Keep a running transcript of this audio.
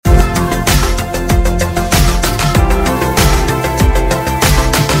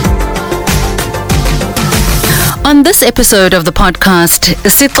On this episode of the podcast,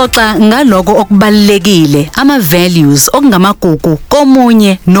 sixoxa ngaloko okubalekile ama-values okungamagugu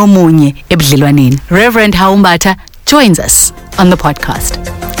komunye nomunye ebudlelwaneni. Reverend Hawumbatha joins us on the podcast.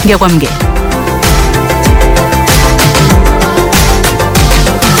 Ngiyakwamukela.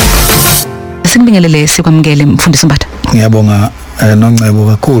 Sikubingelele sikwamukele mfundisi Mbatha. Ngiyabonga noNcebo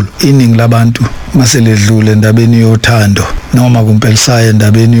kakhulu. Iningi labantu maseledlule endabeni yothando noma kumpelisayo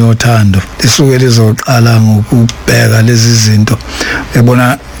endabeni yothando lisuke lizoqala ngokubheka lezi zinto.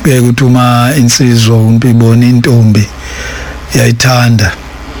 Uyabona ukuthi uma insizwa umpibona intombi yayithanda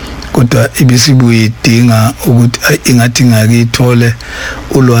kodwa ibisibuye idinga ukuthi ingathi ngakithole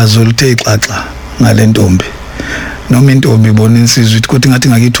ulwazi oluthe xaxa ngale ntombi. Noma intombi ibona insizwa ukuthi kodwa ingathi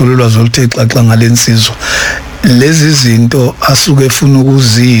ngakithole ulwazi oluthe xaxa ngale insizwa. Lezi zinto asuke efuna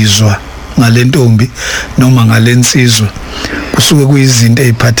ukuzizwa ngale ntombi noma ngale nsizwa kusuke kuyizinto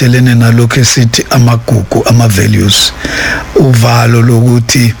eziphathelene nalokho esithi amagugu ama-values, uvalo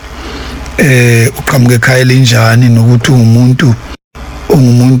lokuthi uqhamuke ekhaya linjani nokuthi ungumuntu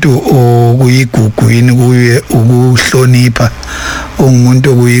okuyigugu yini kuye ukuhlonipha,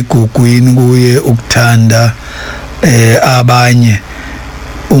 ungumuntu okuyigugu yini kuye ukuthanda abanye,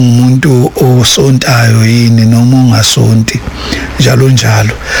 umuntu osontayo yini noma ungasonti, njalo njalo.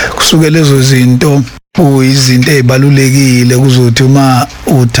 Kusuke lezo zinto kuyizinto ezibalulekile kuzothi uma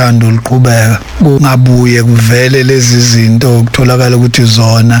uthando luqhubeka kungabuye kuvele lezi zinto ukutholakala ukuthi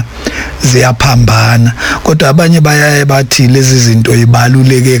zona ziyaphambana, kodwa abanye bayaye bathi lezi zinto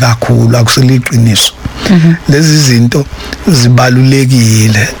zibaluleke kakhulu. Akuseliqiniso. Lezi zinto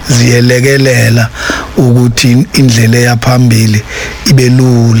zibalulekile, ziyelekelela ukuthi indlela yaphambili ibe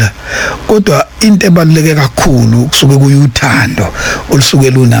lula, kodwa into ebaluleke kakhulu kusuke kuyuthando olusuke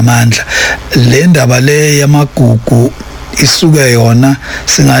lunamandla. Le ndaba le yamagugu isuke yona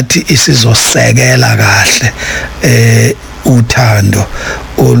singathi isizosekela kahle uthando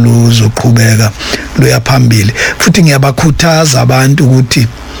oluzoqhubeka luyaphambili. Futhi ngiyabakhuthaza abantu ukuthi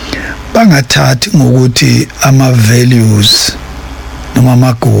bangathathi ngokuthi ama-values noma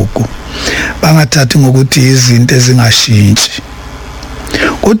amagugu, bangathathi ngokuthi izinto ezingashintshi,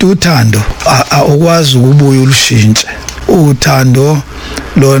 kodwa uthando awukwazi ukubuya ulushintshe. Uthando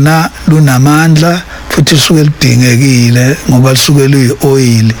lona lunamandla futhi suke lidingekile ngoba lisuke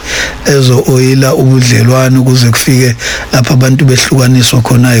luyi-oil ezo-oyila ubudlelwane ukuze kufike lapha abantu behlukaniswa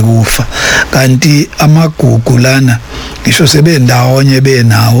khona ikufa. Kanti amagugu lana ngisho sebendawonye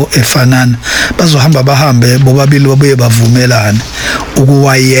benawo efanana bahambe bobabili babuye bavumelane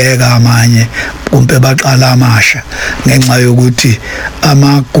ukuwayeka amanye kumbe baqala amasha, ngenxa yokuthi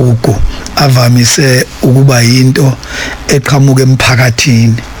amagugu avamise ukuba yinto eqhamuka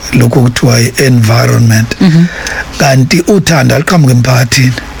emphakathini, lokho kuthiwa i-environment. Kanti uthando aliqhamuka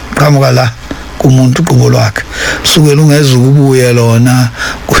emphakathini, qhamuka la kumuntu uqobo lwakhe. Suke lungeza ukubuye lona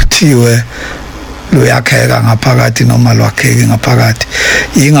kuthiwe luyakheka ngaphakathi noma lwakheke ngaphakathi.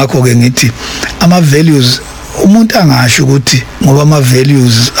 Yingakho ke ngithi ama-values umuntu angasho ukuthi ngoba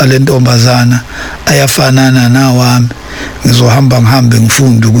ama-values alentombazana ayafanana nawami ngihambe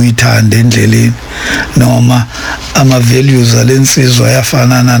ngifunde ukuyithanda endleleni, noma ama-values alensizwa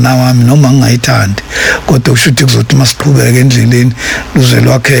ayafanana nawami noma ngingayithandi, kodwa kusho ukuthi kuzothi masiqhubeka endleleni luze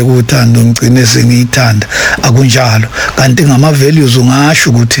lwakheke uthando ngigcine sengiyithanda. Akunjalo. Kanti ngama-values ungasho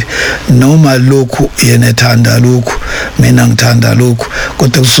ukuthi noma lokhu yena ethanda lokhu mina ngithanda lokhu,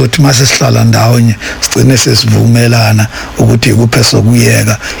 kodwa kuzothi mase sihlala ndawonye sigcine sesivumelana ukuthi ikuphi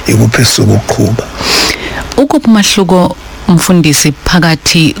sokuyeka ikuphi sokuqhubha. Ukuphi umahluko umfundisi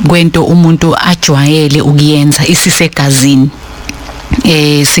phakathi kwento umuntu ajwayele ukuyenza isisegazini?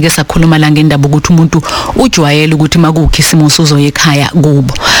 Sike sakhuluma la ngendaba ukuthi umuntu ujwayele ukuthi makukho isimo uzoya ekhaya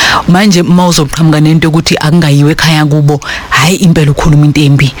kubo. Manje mawuzoqhamuka nento ukuthi akungayiwe ekhaya kubo, hayi impela ukhuluma into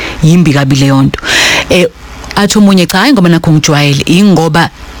embi, yimbi kabi leyo nto. Athi omunye cha hayi ngoba nakho ngijwayele, ingoba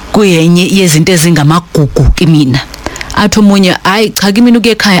kuyenye yezinto ezingamagugu kimi. Athi omunye hayi cha kimi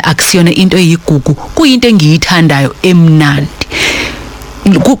ukuya ekhaya akusiyona into eyigugu, kuyinto engiyithandayo emnandi.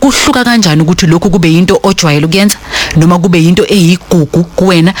 Kuhluka kanjani ukuthi lokhu kube yinto ojwayele ukuyenza noma kube yinto eyigugu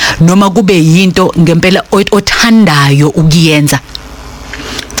kuwena noma kube yinto ngempela othandayo ukuyenza?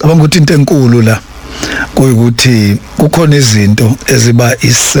 Cabanga ukuthi into enkulu la kuyikuthi kukhona izinto eziba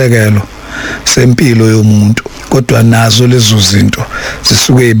isisekelo sempilo yomuntu, kodwa nazo lezo zinto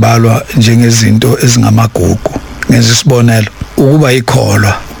zisuke ibalwa njengezinto ezingamagugu. Ngenza isibonelo, ukuba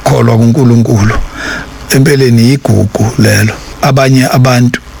ikholwa kuNkulunkulu empeleni igugu lelo. Abanye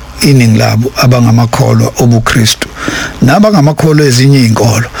abantu iningi labo abangamakholwa obuKristu nabangamakholwa ezinye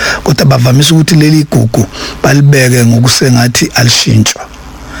izinkolo, kodwa bavamisa ukuthi leli gugu balibeke ngokusengathi alishintshwa.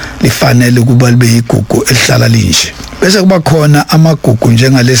 lifanele kuba libe igugu elihlala linje. Bese kuba khona amagugu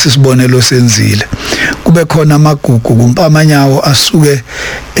njengalesi sibonelo senzile. Kube khona amagugu kumpamanyawo asuke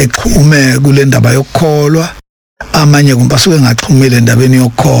exhume kule ndaba yokukholwa, amanye kumbe asuke engaxhumile endabeni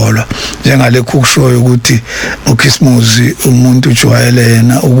yokukholwa, njengalekho kushoyo ukuthi uKhisimusi umuntu ujwayele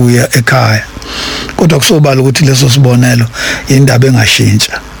yena ukuya ekhaya. Kodwa kusobala ukuthi leso sibonelo indaba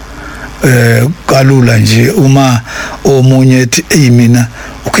engashintsha. Kalula nje uma omunye ethi mina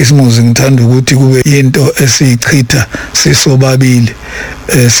uKhisimusi ngithanda ukuthi kube into esiyichitha sisobabili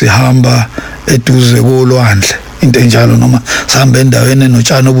sihamba eduze kolwandle, into enjalo, noma sihamba endaweni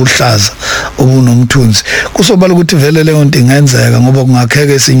enotshani obuhlaza obunomthunzi. Kusobala ukuthi vele leyo nto ingenzeka ngoba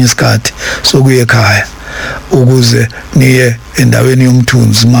kungakheke esinye isikhathi sokuya ekhaya ukuze niye endaweni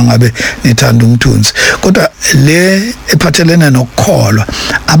yomthunzi mangabe nithanda umthunzi. Kodwa le ephathelene nokukholwa,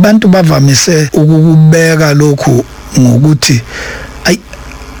 abantu bavamise ukubeka lokhu ngokuthi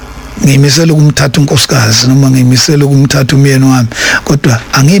ngimisela ukumthatha unkosikazi noma ngimisela ukumthatha umyeni wami, kodwa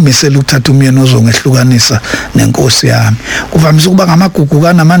angimisela ukuthatha umyeni ozongehlukanisa nenkosi yami. Kuvamise ukuba ngamagugu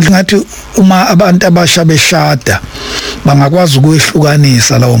kanamandla ngathi uma abantu abasha beshada bangakwazi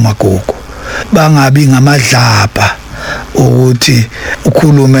ukuyehlukanisa lawo magugu, bangabi ngamadlapha ukuthi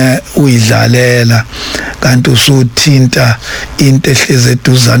ukhulume uyidlalela kanti usuthinta into ehleze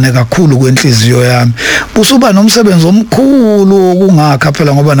eduzane kakhulu kwenhliziyo yami. Busuba nomsebenzi omkhulu okungakha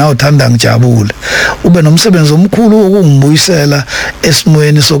phela ngoba nawe uthanda ngijabule. Ube nomsebenzi omkhulu okungibuyisela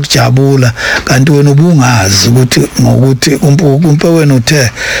esimweni sokujabula kanti wena ubungazi ukuthi ngokuthi kumpe wena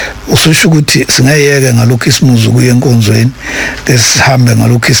uthe ususho ukuthi singayeke ngaloKhisimusi ukuya enkonzweni, sihambe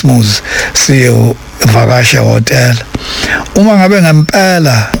ngaloKhisimusi siye vakasha hotel. Uma ngabe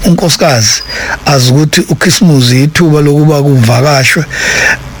ngempela unkosikazi azi ukuthi uKhisimusi ithuba lokuba kuvakashwe,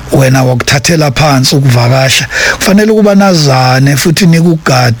 wena wakuthathela phansi ukuvakasha, kufanele kuba nazane futhi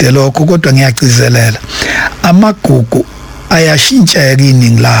nikugade lokho. Kodwa ngiyagcizelela amagugu ayashintsheka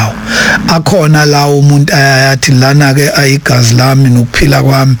iningi lawo. Akhona lawo umuntu ayathi lana ke ayigazi lami nokuphila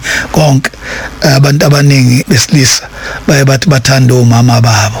kwami konke. Abantu abaningi besilisa baye bathi bathanda omama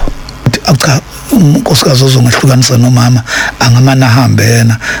babo. Cha, unkosikazi ozongehlukanisa nomama angamana ahambe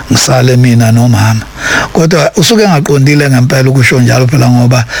yena ngisale mina nomama. Kodwa usuke engaqondile ngempela ukusho njalo phela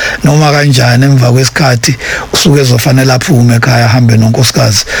ngoba noma kanjani emva kwesikhathi usuke ezofanele aphume ekhaya ahambe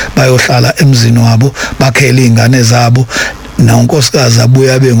nonkosikazi bayohlala emzini wabo, bakhele izingane zabo, nonkosikazi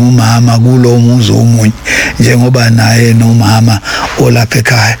abuya bengumama kulo muzi omunye njengoba naye nomama olapha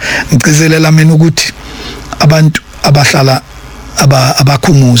ekhaya. Ngicizelela mina ukuthi abantu abahlala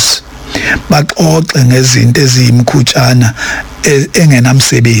abakhumuzi baxoxe ngezinto eziyimkhutshana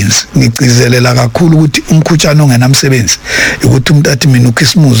engenamsebenzi. Ngicizelela kakhulu ukuthi umkhutshana ongenamsebenzi ukuthi umuntu athi mina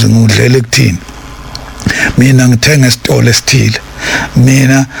uKhisimusi ngudlela ekuthini, mina ngithenga esitolo esithile,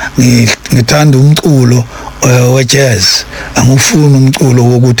 mina ngithanda umculo wejazz, angifuni umculo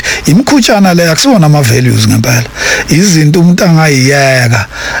wokuthi imkhutshana le akusona ama values ngempela. Izinto umuntu angayiyeka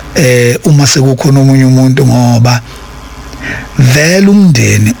uma sekukhona omunye umuntu, ngoba vele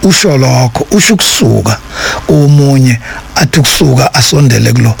umndeni usho lokho, usho ukusuka omunye athi ukusuka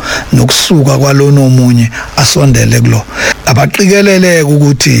asondele kulo, nokusuka kwalona omunye asondele kulo. Abaqikeleleke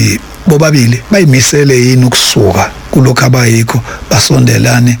ukuthi bobabili bayimisele yini ukusuka kulokho abayikho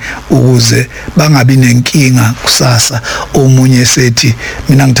basondelane ukuze bangabi nenkinga kusasa. Omunye sethi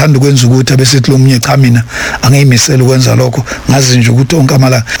mina ngithanda ukwenza ukuthi, abesethi lo munye cha mina angiyimisela ukwenza lokho, ngazi nje ukuthi onke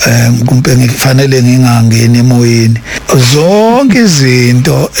amala kumpe ngifanele ngingangeni emoyeni. Zonke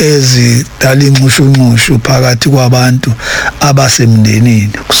izinto ezidala inxushunxushu phakathi kwabantu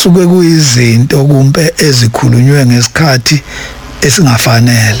abasemndenini kusuke kuyizinto kumpe ezikhulunywe ngesikhathi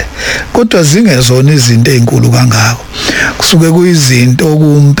esingafanele, kodwa zingezona izinto ezinkulu kangako. Kusuke kuyizinto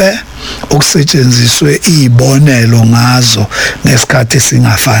kumpe okusetshenziswe izibonelo ngazo ngesikhathi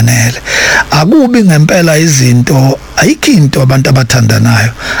esingafanele. Akubi ngempela izinto, ayikho into abantu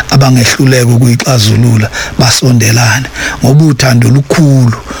abathandanayo abangehluleka ukuyixazulula basondelane ngoba uthando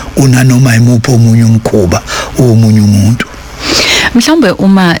lukhulu unanoma imupho omunye umkhuba omunye umuntu. Mhlawumbe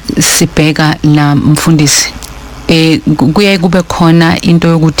uma sibheka la mfundisi kuyaye kube khona into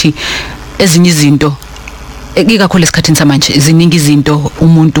yokuthi ezinye izinto ikakhulu esikhathini samanje ziningi izinto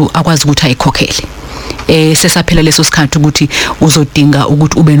umuntu akwazi ukuthi ayikhokhele. Sesaphela leso sikhathi ukuthi uzodinga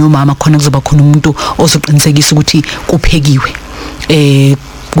ukuthi ube nomama khona kuzoba khona umuntu ozoqinisekisa ukuthi kuphekiwe,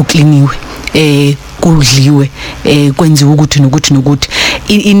 kukliniwe, kudliwe, kwenziwe ukuthi nokuthi.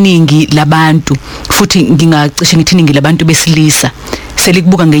 Iningi labantu, futhi ngingacishe ngithi iningi labantu besilisa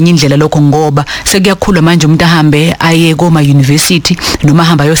selikubuka ngenye indlela lokho ngoba sekuyakhula manje umuntu ahambe aye koma university noma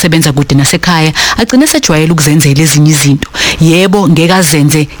ahamba ayosebenza kude nasekhaya agcine sejwayele ukuzenzela ezinye izinto. Yebo ngeke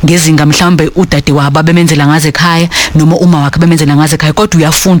azenze ngezinga mhlawumbe udade wabo abemenzela ngaze ekhaya noma uma wakhe bemenzela ngaze ekhaya, kodwa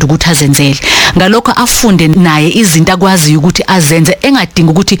uyafunda ukuthi azenzele. Ngalokho afunde naye izinto akwaziyo ukuthi azenze,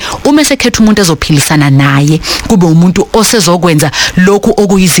 engadingi ukuthi uma esekhetha umuntu ezophilisana naye kube umuntu osezokwenza lokhu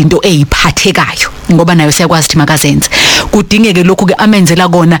okuyizinto eziphathekayo, ngoba nayo siyakwazi ukuthi makazenze. Kudingeke lokhu ke amenzela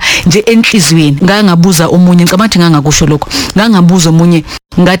kona nje enhlizweni. Ngangabuza omunye, ngicabanga ukuthi ngangakusho lokho, ngangabuza omunye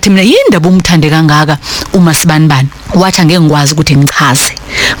ngathi mina yini ndaba umthande kangaka uma sibanibani, wathi angeke ngikwazi ukuthi ngichaze.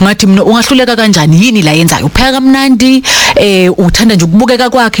 Ngathi mina ungahluleka kanjani, yini la yenzayo, upheka kamnandi, uthanda nje ukubukeka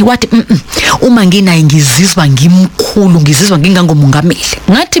kwakhe. Wathi uma nginaye ngizizwa ngimkhulu, ngizizwa ngingangomongameli.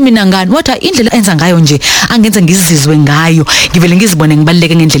 Ngathi mina ngani? Wathi indlela enza ngayo nje angenza ngizizwe ngayo, ngivele ngizibone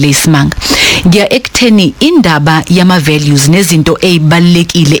ngibaluleke ngendlela eyisimanga. Ngiya ekutheni indaba yama values nezinto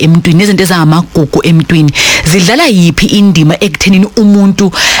ezibalekile emntwini, nezinto ezangamagugu emntwini zidlala yipi indima ekuthenini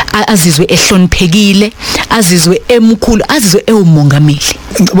umuntu azizwe ehloniphekile, azizwe emkhulu, azizwe ewumongameli.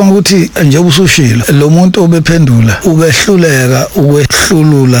 Ngicabanga ukuthi njengoba usushilo lo muntu obephendula ubehluleka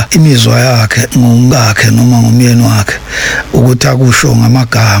ukwehlulula imizwa yakhe ngomkakhe noma ngomyeni wakhe ukuthi akusho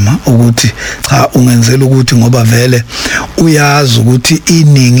ngamagama ukuthi cha ungenzela ukuthi ngoba vele uyazi ukuthi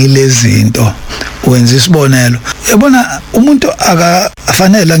iningi lezinto wenza isibonelo. Yabona umuntu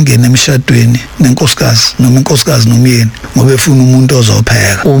akafanele angene emshadweni nenkosikazi noma inkosikazi nomyeni ngoba efuna umuntu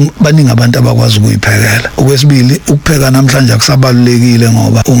ozopheka. Baningi abantu abakwazi ukuyiphekela. Okwesibili, ukupheka namhlanje akusabalulekile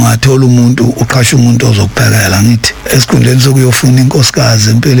ngoba ungathola umuntu uqasha umuntu ozokuphekela. Ngithi esikhundleni sokuyofuna inkosikazi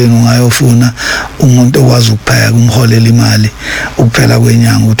empeleni ungayofuna umuntu okwazi ukupheka, umholela imali ukuphela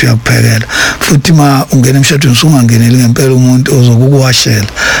kwenyanga ukuthi uyakuphekela. Futhi ma ungena emshadweni usungangeneli ngempela umuntu ozokuwashela,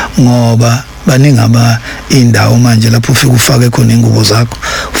 ngoba baningi indawo manje lapho ufika ufake khona ingubo zakho,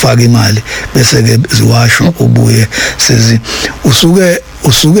 ufake imali bese ke ziwashwa ubuye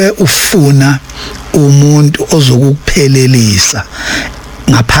usuke ufuna umuntu ozokuphelelisa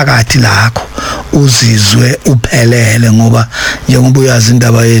ngaphakathi lakho uzizwe uphelele, ngoba njengoba uyazi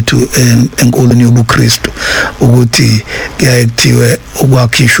indaba yethu enkolweni yobuKristu ukuthi kuyaye kuthiwe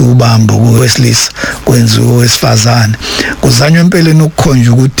ukwakhishwa ubambo kowesilisa kwenziwe owesifazane. Kuzanywa empeleni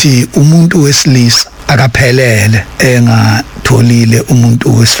ukukhonja ukuthi umuntu wesilisa akaphelele engatholile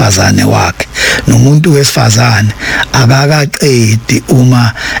umuntu wesifazane wakhe, nomuntu wesifazane akakaqedi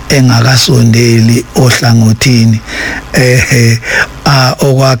uma engakasondeli ohlangothini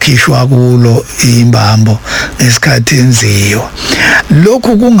okwakhishwa kulo imbambo ngesikhathi enziwa.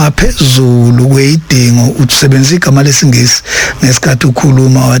 Lokhu kungaphezulu kweyidingo, usebenzisa igama lesingisi ngesikhathi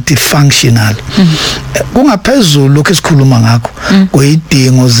ukhuluma wathi functional. Kungaphezulu lokho esikhuluma ngakho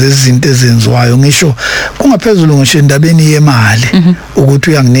kweyidingo zezinto ezenziwayo, ngisho kungaphezulu ngisho endabeni yemali ukuthi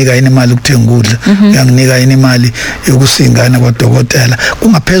uyanginika yini imali ukuthenga ukudla, uyanginika yini imali yokusingana kwadokotela.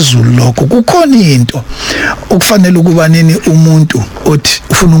 Kungaphezulu lokho kukhona into okufanele ukuba nini umuntu othi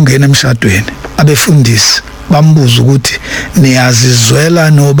ufuna ukungena emshadweni abefundisi bambuza ukuthi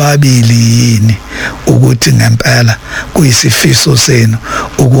niyazizwela nobabili yini ukuthi ngempela kuyisifiso senu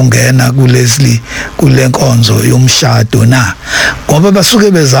ukungena kule nkonzo yomshado na, ngoba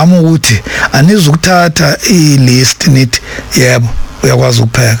basuke bezama ukuthi anizukuthatha ilist nithi yebo uyakwazi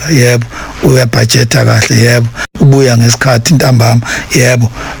ukupheka, yebo uyabudgeta kahle, yebo ubuya ngesikhathi ntambama,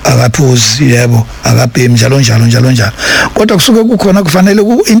 yebo akaphuzi, yebo akabhemi, njalo njalo. Kodwa kusuke kukhona kufanele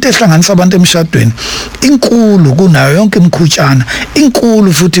into ehlanganisa abantu emshadweni inkulu kunayo yonke imkhutshana,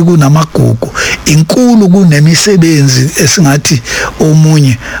 inkulu futhi kunamagugu, inkulu kunemisebenzi esingathi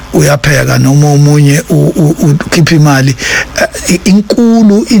omunye uyapheka noma omunye ukhipha imali.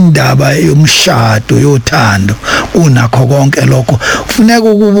 Inkulu indaba yomshado yothando unakho konke lokho. Kufuneka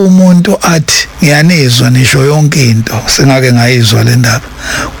ukuba umuntu athi ngiyanizwa nisho yonke into, sengake ngayizwa le ndaba,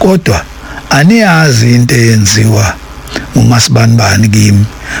 kodwa aniyazi into eyenziwa uMasibanibani kimi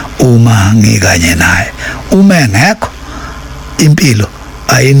uma ngikanye naye. Uma engekho impilo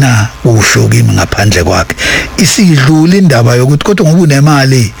ayina kusho kimi ngaphandle kwakhe. Isidlula indaba yokuthi kodwa ngoba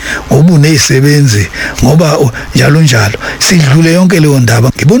unemali, ngoba unezisebenzi, ngoba njalo sidlule yonke leyo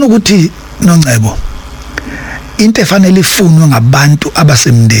ndaba. Ngibona ukuthi Nongcebo into efanele ifunwe ngabantu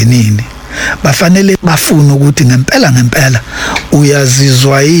abasemndenini, bafanele bafune ukuthi ngempela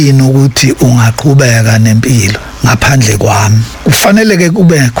uyazizwa yini ukuthi ungaqhubeka nempilo. ngaphandle kwami. Kufanele ke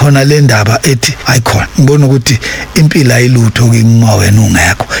kube khona le ndaba ethi ayikhona ngibona ukuthi impilo ayilutho kima wena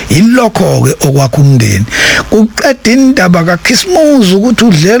ungekho. Yilokho ke okwakho umndeni. Kuqeda indaba kaKhismuzi ukuthi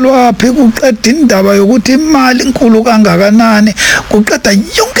udlelwaphi, kuqeda indaba yokuthi imali inkulu kangakanani, kuqeda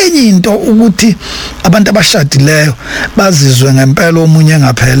yonke into ukuthi abantu abashadileyo bazizwe ngempela omunye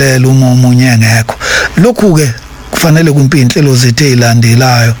engaphelele uma omunye engekho. Lokhu ke kufanele kumpinhlelo zethu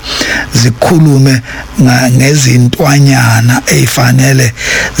ezilandelayo zikhulume ngezintwanyana ezifanele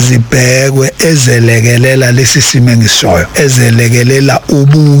zibhekwe ezelekelela lesi simo engishoyo, ezelekelela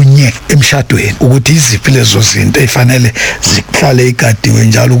ubunye emshadweni, ukuthi iziphi lezo zinto ezifanele zihlale igadiwe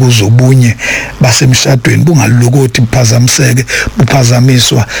njalo ukuze ubunye basemshadweni bungalukuthi buphazamiseke,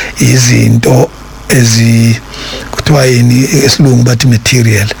 buphazamiswa izinto kuthiwa yini esilungu bathi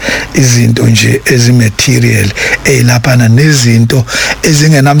material, izinto nje ezimaterial ezilaphana nezinto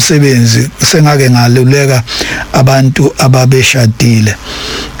ezingenamsebenzi. Sengake ngaluleka abantu ababeshadile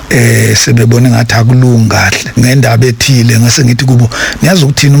sebebona ngathi akulunga kahle ngendaba ethile, ngase ngithi kubo niyazi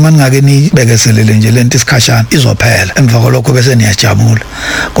ukuthini uma ningake nibekezelele nje lento isikhashana izophela, emva kwalokho bese niyajabula.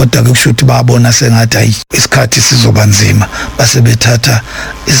 Kodwa ke kusho ukuthi babona sengathi ayi isikhathi sizoba nzima, base bethatha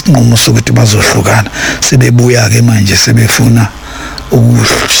isinqumo sokuthi bazohlukana. Sebebuya ke manje sebefuna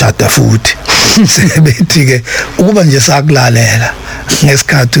ukushada futhi. Sebethi ke ukuba nje sakulalela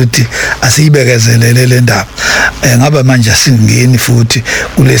ngesikhathi uthi asiyibekezelele le ndaba, ngaba manje asingeni futhi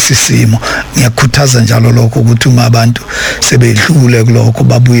kulesi simo. Ngiyakhuthaza njalo lokho ukuthi uma abantu sebedlule kulokho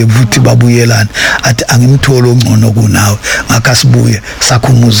babuye futhi babuyelana, athi angimtholi ongcono kunawe, ngakho asibuye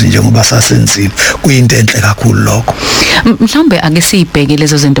sakhumuzi njengoba sasenzile. Kuyinto enhle kakhulu lokho. Mhlawumbe ake sibheke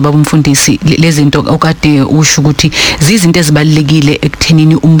lezo zinto babumfundisi, lezi zinto okade usho ukuthi zizinto ezibalekile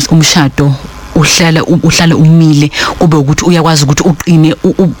ekuthenini umshado uhlala umile, kube ukuthi uyakwazi ukuthi uqine,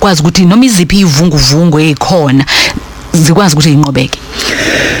 ukwazi ukuthi noma iziphi ivunguvungu ezikhona zikwazi ukuthi inqobeke.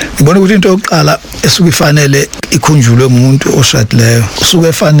 Ngibona ukuthi into yokuqala esuke ifanele ikhunjulwe ngumuntu oshadileyo, usuke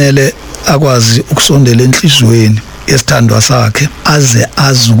efanele akwazi ukusondela enhlizweni yesithandwa sakhe, aze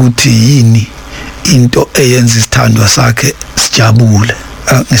azi ukuthi yini into eyenza isithandwa sakhe sijabule.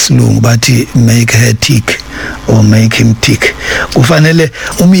 Ngesilungu bathi make her tick or make him tick. Kufanele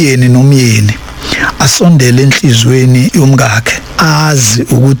umyeni nomyeni asondele enhlizweni yomkakhe, azi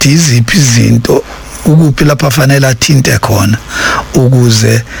ukuthi iziphi izinto ukuphi lapha fanele athinte khona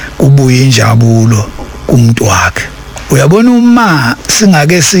ukuze kubuye injabulo kumuntu wakhe. Uyabona uma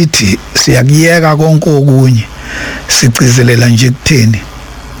singake sithi siyakuyeka konke okunye siqizelela nje kutheni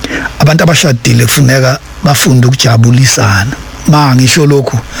abantu abashadile kufuneka bafunde ukujabulisana. Ngisho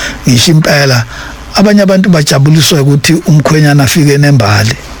lokho ngisho impela abanye abantu bajabuliswa ukuthi umkhwenyana afike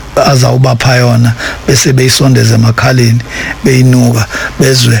nembali azawubapha yona bese beyisondeza emakhaleni beyinuka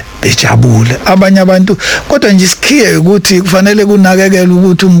bezwe bejabule. Abanye abantu kodwa nje isikhiye ukuthi kufanele kunakekele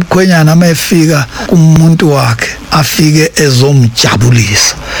ukuthi umkhwenyana mayefika kumuntu wakhe afike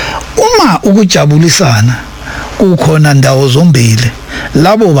ezomjabulisa. Uma ukujabulisana kukhona ndawo zombili,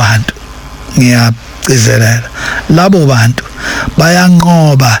 labo bantu ngiyagcizelela, labo bantu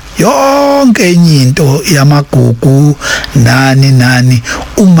bayanqoba yonke into yamagugu nani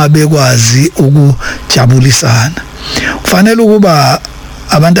uma bekwazi ukujabulisana. Kufanele ukuba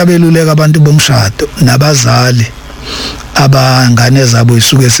abantu abeluleka abantu bomshado nabazali abangane zabo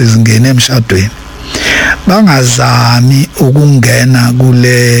isuke sezingene emshadweni bangazami ukungena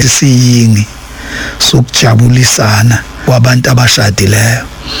kule siyingi sokujabulisana kwabantu abashadileyo.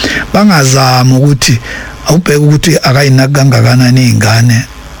 Bangazama ukuthi awubheke ukuthi akayinaki kangakanani izingane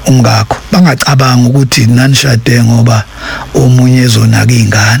umngakho. Bangacabanga ukuthi nanishade ngoba omunye ezonaka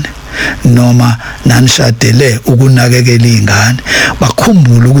izingane noma nanishadele ukunakekela izingane.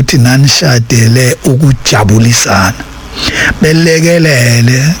 Bakhumbule ukuthi nanishadele ukujabulisana.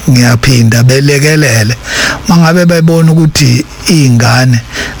 Belekelele, ngiyaphinda belekelele mangabe bayibona ukuthi izingane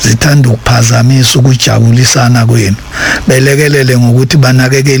zithanda ukuphazamisa ukujabulisana kwenu. Belekelele ngokuthi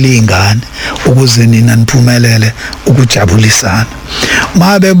banakekele izingane ukuze nina niphumelele ukujabulisana.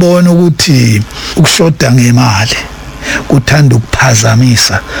 Mabe bona ukuthi ukushoda ngemali kuthanda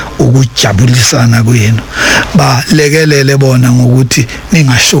ukuphazamisa ukujabulisana kwenu, balekelele bona ngokuthi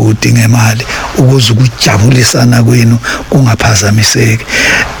ningashodi ngemali ukuze ukujabulisana kwenu kungaphazamiseki.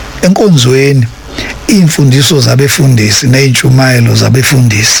 Enkonzweni imfundiso zabefundisi nezintshumayelo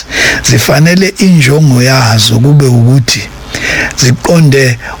zabefundisi zifanele injongo yazo kube ukuthi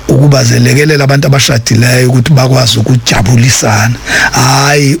ziqonde ukuba zelekelela abantu abashadileyo ukuthi bakwazi ukujabulisana,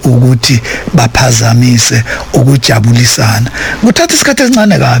 hayi ukuthi baphazamise ukujabulisana. Kuthatha isikhathi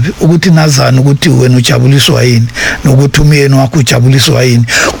esincane kabi ukuthi nazana ukuthi wena ujabuliswa yini nokuthi umyeni wakho ujabuliswa yini.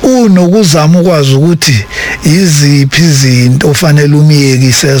 unokuzama ukwazi ukuthi iziphi izinto ofanele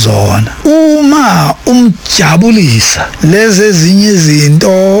umiyekise zona. Uma umjabulisa lezi ezinye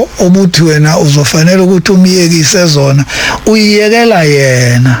izinto obuthi wena uzofanele ukuthi umiyekise zona, uyiyekela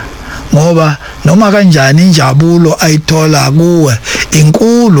yena, ngoba noma kanjani injabulo ayithola kuwe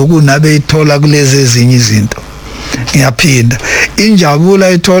inkulu kunabe ithola kulezi ezinye izinto. Ngiyaphinda, injabulo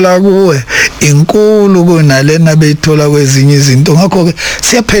ayithola kuwe inkulu kunalena beyithola kwezinye izinto. Ngakho ke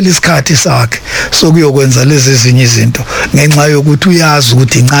siyaphela isikhathi sakhe sokuyokwenza lezi ezinye izinto ngenxa yokuthi uyazi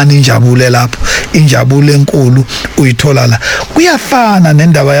ukuthi incane injabulo lapho, injabulo enkulu uyithola la. Kuyafana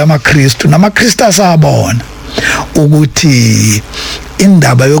nendaba yamaKristu. NamaKristu asabona ukuthi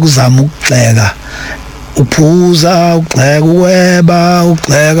indaba yokuzama ukugxeka, uphuza, ugxeka, uweba,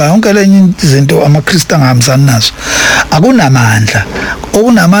 ugxeka, yonke lenye izinto amaKristu angahambisani nazo akunamandla.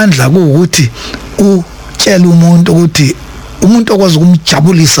 Okunamandla ukuthi utshela umuntu ukuthi umuntu okwazi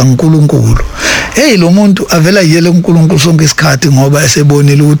ukumjabulisa uNkulunkulu. Hey, lo muntu avela yele uNkulunkulu sonke isikhathi ngoba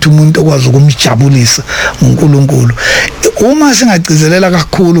esebonile ukuthi umuntu okwazi ukumjabulisa uNkulunkulu. Uma singagcizelela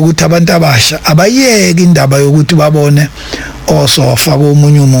kakhulu ukuthi abantu abasha abayeke indaba yokuthi babone osofa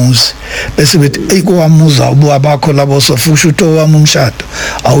komunye umuzi bese bethi eyikuwamuza ubuwa bakho labo sofusha uto wami umshado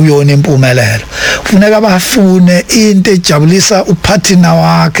awuyona impumelelo. Kufuneka bafune into ejabulisa uphathina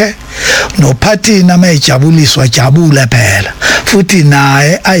wakhe, nophathina mayejabuliswa jabule phela, futhi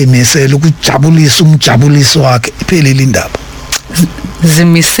naye ayimisela ukujabulisa umjabulisi wakhe. Iphelile indaba.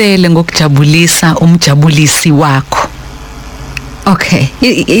 Zimisele ngokujabulisa umjabulisi wakho. Okay,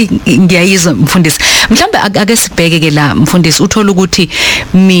 ngiyayizwa mfundisi. Mhlambe ake sibheke ke la mfundisi, uthola ukuthi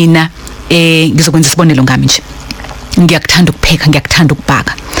mina ngizokwenza isibonelo ngami nje. Ngiyakuthanda ukupheka, ngiyakuthanda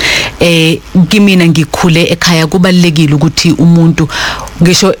ukubhaka. Kimina ngikhule ekhaya kubalekile ukuthi umuntu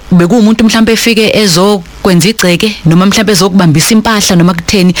ngisho bekuumuntu mhlambe efike ezokwenza igceke noma mhlambe ezokubambisa impahla noma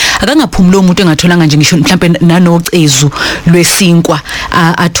kutheni, akangaphumi lo muntu engatholanga nje ngisho mhlambe nanocezu lwesinkwa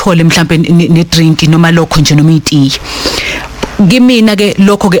athole mhlambe ne drink noma lokho nje noma itiye. Ngimina ke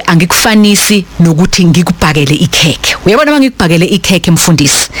lokho ke angikufanisi nokuthi ngikubhakele ikhekhe. Uyabona mangikubhakele ikhekhe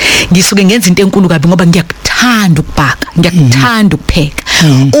mfundisi, ngisuke ngenza into enkulu kabi ngoba ngiyakuthanda ukubhaka, ngiyakuthanda ukupheka.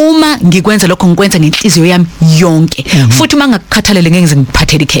 Uma ngikwenza lokho ngikwenza ngenhliziyo yami yonke. Futhi mangakukhathalele ngeke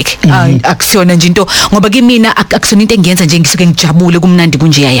ngiphathele ikhekhe. Akusiyona nje into ngoba kimina akusona into engiyenza nje ngisuke ngijabule kumnandi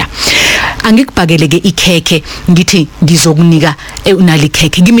kunje yaya. Angikubhakele ke ikhekhe ngithi ngizokunika unali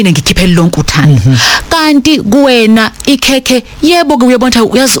ikhekhe, kimina ngikhiphe lonke uthando. Kanti kuwena ikhekhe yebo ke uyabona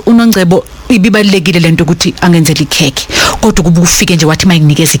uyazi uNongcebo ibibalekile lento ukuthi angenzele ikhekhe, kodwa kuba ufike nje wathi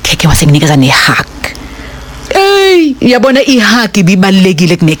mayinikeza ikhekhe wasekunikeza nehug. Yabona ihug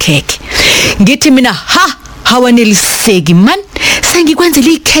ibibalekile kunekhekhe. Ngithi mina hawaneliseki man, sengikwenzela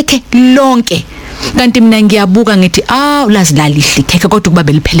ikhekhe lonke. Kanti mina ngiyabuka ngithi ulazi lalihle ikhekhe kodwa kuba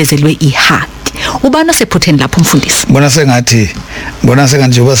beliphelezelwe ihug. Ubani osephutheni lapho mfundisi? Mbona sengathi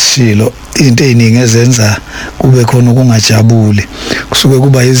njengoba sishilo into eziningi ezenza kube khona ukungajabuli kusuke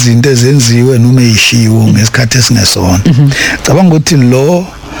kuba izinto ezenziwe noma ezishiwo ngesikhathi esingesona. Cabanga ukuthi lo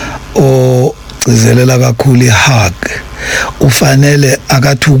ogcizelela kakhulu ihug ufanele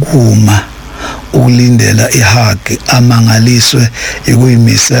akathukuma ulindela ihug, amangaliswe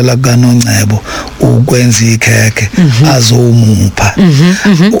ekuyimisela kaNongcebo ukwenza ikhekhe azomupha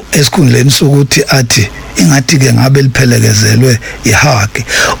esikhundleni sokuthi athi ingathi ke ngabe liphelekezelwe ihug.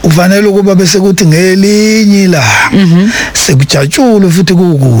 Ufanele ukuba bese kuthi ngelinye la sekujatshule futhi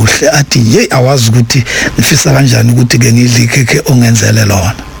kukuhle athi hey awazi ukuthi ngifisa kanjani ukuthi ke ngidle ikhekhe ongenzele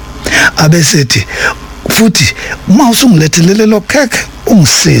lona. Abesethi futhi uma usungilethelele lo khekhe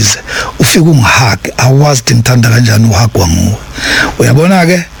ungisize ufike ungihug, awazi ngithanda kanjani uhagwa nguwe. Uyabona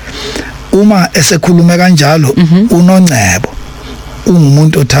ke uma esekhulume kanjalo uNongcebo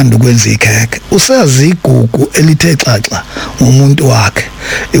ungumuntu othanda ukwenza ikhekhe, usazi igugu elithe xaxa ngomuntu wakhe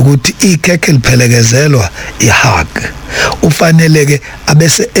ukuthi ikhekhe liphelekezelwa ihug. Ufanele ke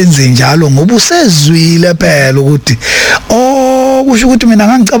abese enze njalo ngoba usezwile phela ukuthi kusho ukuthi mina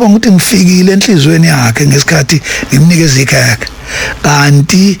ngangicabanga ukuthi ngifikile enhlizweni yakhe ngesikhathi ngimnikeza ikhekhe,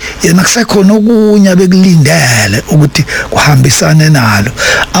 kanti yena kusekhona okunye bekulindele ukuthi kuhambisane nalo.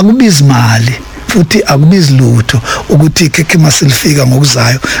 Akubizi imali futhi akubizi lutho ukuthi ikhekhe masilifika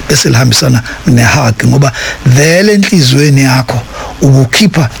ngokuzayo bese lihambisana nehug, ngoba vele enhlizweni yakho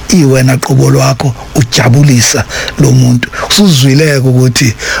ukukhipha iwena qobo lwakho ujabulisa lo muntu. Usuzwileke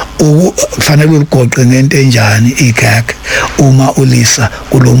ukuthi kufanele uligoqe ngento enjani ikhekhe uma ulisa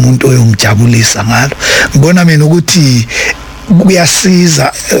kulo muntu oyomjabulisa ngalo. Ngibona mina ukuthi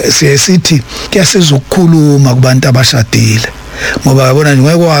kuyasiza, siyesithi kuyasiza ukukhuluma kubantu abashadile. ngoba yabona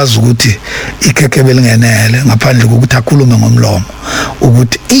ngeke kwazi ukuthi ikhekhebe lingenele ngaphandle kokuthi akhulume ngomlomo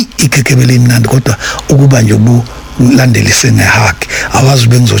ukuthi ikhekhebe limnandi kodwa ukuba nje ubulandelise ngehaki awazi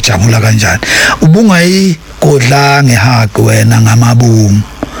bengizojabula kanjani ubungayigodla ngehaki wena ngamabomu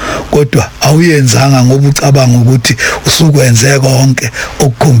kodwa awuyenzanga ngoba ucabanga ukuthi usukwenze konke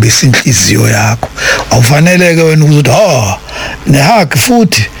okukhombisa inhliziyo yakho awufaneleke wena ukuthi nehaki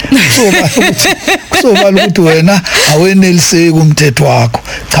futhi kusobala ukuthi wena aweneliseki umthetho wakho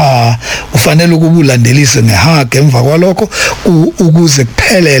cha ufanele ukubulandelise ngehaki emva kwalokho ukuze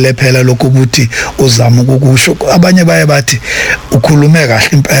kuphelele phela lokho ukuthi uzama ukukusho abanye baye bathi ukhulume kahle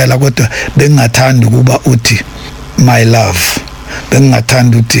impela kodwa bengingathanda ukuba uthi my love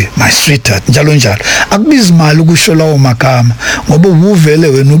bengingathanda uthi my sweetheart njalo akubizi imali ukusho lawo magama ngoba uvele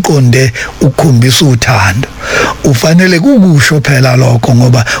wena uqonde ukukhombisa uthando ufanele kukusho phela lokho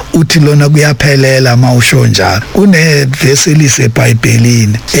ngoba uthi lona kuyaphelela mawusho njalo kunevesi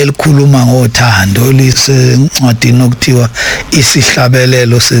liseBhayibhelini elikhuluma ngothando lisencwadini okuthiwa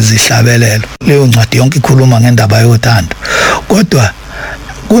isihlabelelo sezihlabelelo leyo ncwadi yonke ikhuluma ngendaba yothando kodwa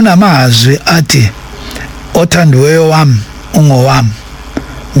kunamazwi athi othandiweyo wami ungowami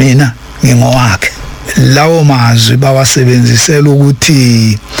mina ngingowakhe lawo mazwi bawasebenzisela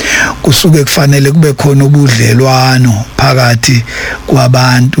ukuthi kusuke kufanele kube khona ubudlelwano phakathi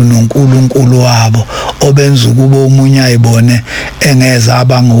kwabantu noNkulunkulu wabo obenza ukuba umunye ayibone engeza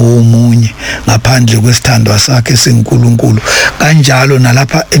abangomunye ngaphandle kwesithandwa sakhe siNkulunkulu kanjalo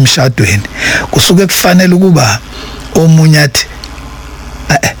nalapha emshadweni kusuke kufanele ukuba omunye athi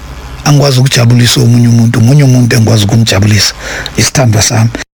angikwazi ukujabulisa omunye umuntu engikwazi ukumjabulisa isithandwa sami.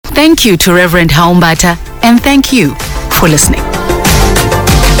 Thank you to Reverend Haumbata and thank you for listening.